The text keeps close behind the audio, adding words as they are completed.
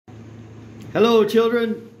Hello,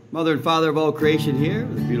 children. Mother and father of all creation here,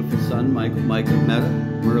 with a beautiful son, Michael, Meta,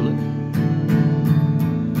 Merlin,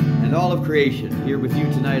 and all of creation here with you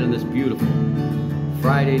tonight on this beautiful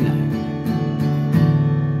Friday night.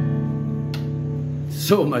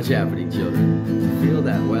 So much happening, children. Feel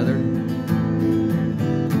that weather?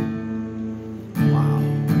 Wow.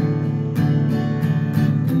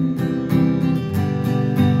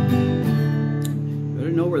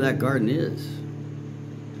 Better know where that garden is.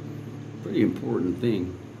 Pretty important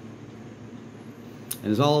thing.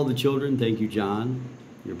 And as all the children, thank you, John,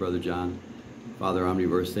 your brother John, Father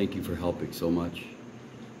Omniverse, thank you for helping so much.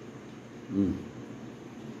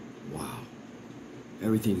 Wow.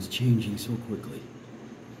 Everything's changing so quickly.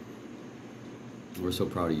 We're so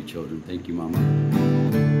proud of you, children. Thank you, Mama.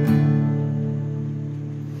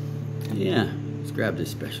 Yeah, let's grab this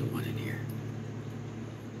special one in here.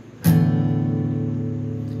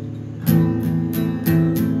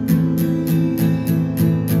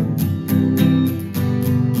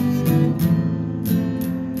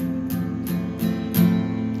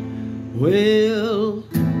 Well,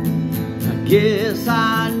 I guess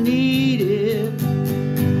I need it.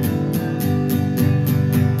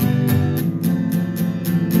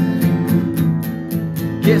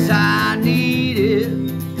 Guess I need it.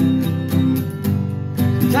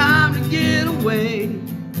 Time to get away.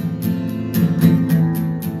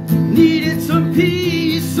 Needed some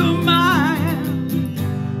peace of mind.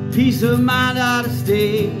 Peace of mind ought to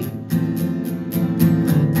stay.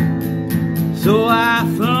 So I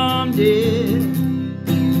thumbed it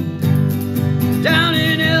down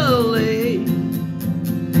in LA.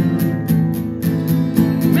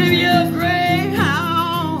 Maybe a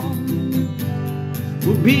Greyhound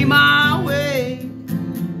will be my way.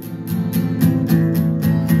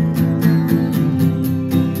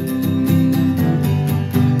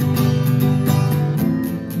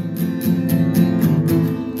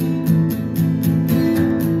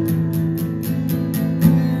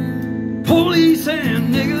 Police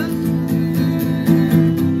and niggas,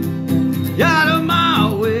 out of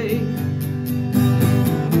my way.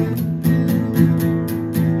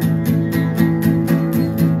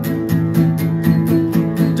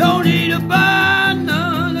 Don't need to buy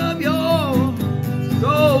none of your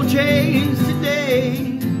gold chains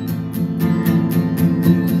today.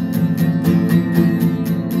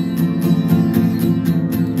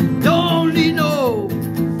 Don't need no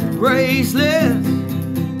bracelets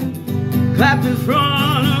clapped in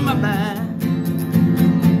front of my back.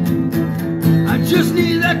 I just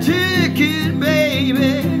need that ticket,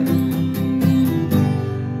 baby.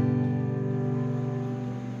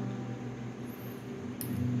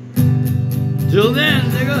 Till then,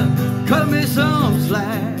 nigga, cut me some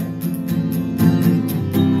slack.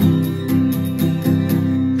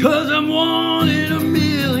 'Cause I'm one in a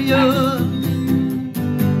million.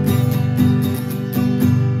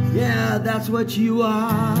 Yeah, that's what you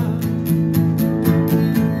are.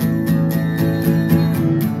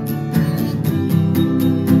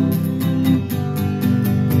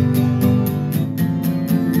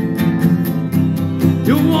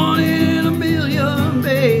 You're one in a million,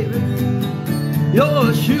 baby. You're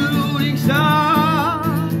a shooting star.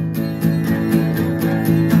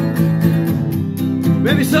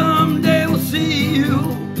 Maybe someday we'll see you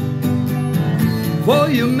before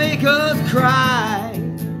you make us cry.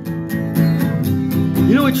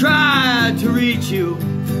 You know we tried to reach you,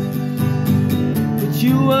 but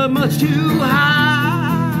you were much too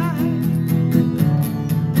high.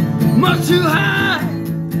 Much too high.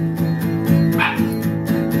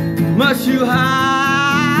 Much too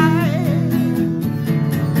high,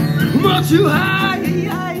 much too high,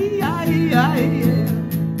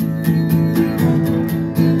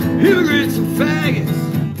 Immigrants and faggots,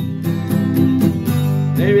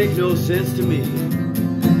 they make no sense to me.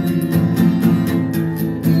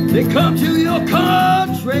 They come to your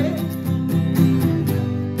country,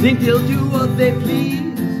 think they'll do what they please.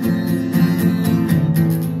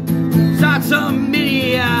 Start some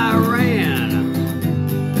mini Iran,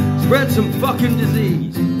 spread some fucking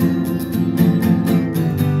disease.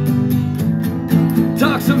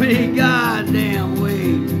 Talk so many goddamn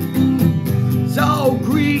ways. It's all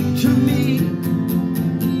Greek to me.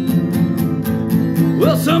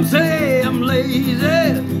 Well, some say I'm lazy.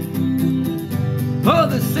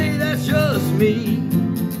 Others say that's just me.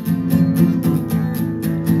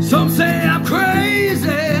 Some say I'm crazy.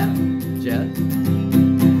 Jet.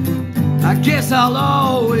 I guess I'll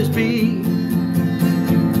always be.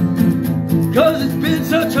 'Cause it's been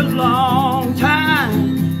such a long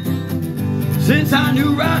time since I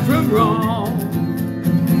knew right from wrong.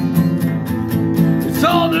 It's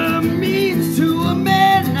all there means to a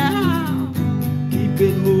man now.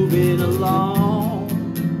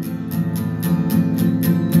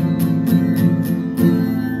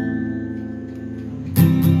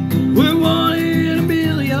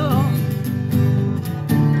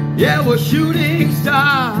 Yeah, we're shooting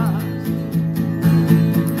stars.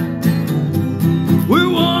 We're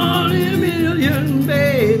 1 in a million,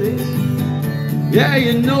 baby. Yeah,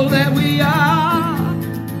 you know that we are.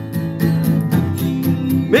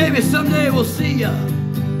 Maybe someday we'll see ya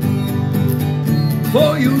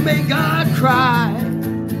before you make God cry.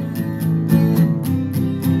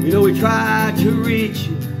 You know we tried to reach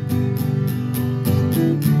you,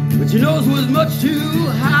 but your nose was much too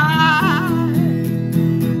high.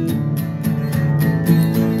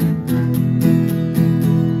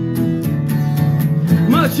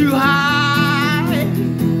 Much too high.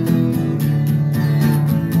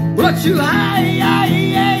 Much too high. Yeah,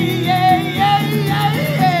 yeah, yeah, yeah, yeah.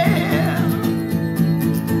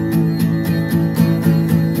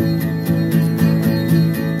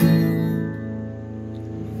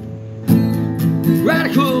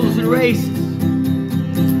 Radicals and racists,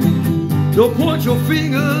 don't point your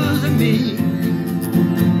fingers at me.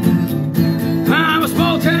 I'm a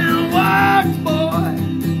small town white boy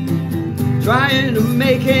trying to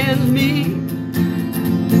make ends meet.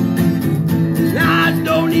 I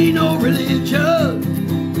don't need no religion,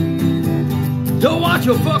 don't watch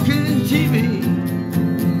your fucking TV.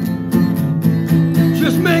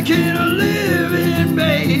 Just making a living,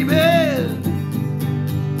 baby.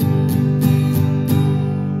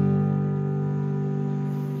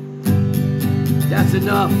 That's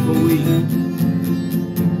enough for we.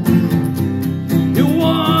 You're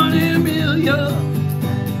 1 in a million.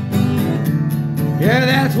 Yeah,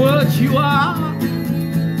 that's what you are.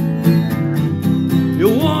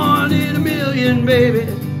 You're 1 in a million, baby.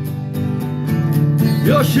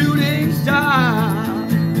 You're a shooting star.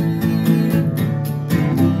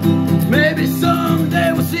 Maybe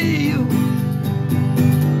someday we'll see you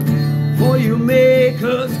before you make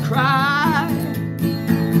us cry.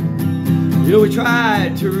 You know we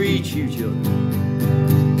tried to reach you, children.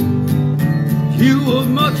 You were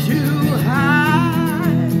much too high.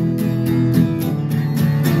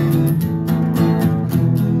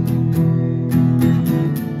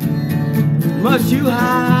 Much too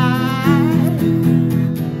high.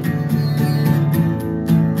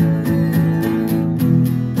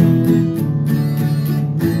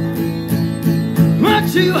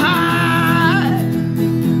 Much too high.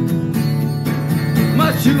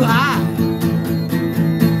 Much too high.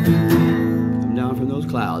 Come down from those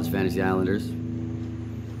clouds, Fantasy Islanders.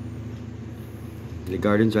 The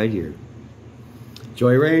garden's right here.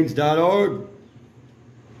 joyreigns.org.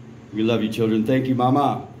 We love you, children. Thank you,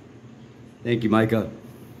 Mama. Thank you, Micah.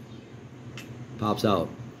 Pops out.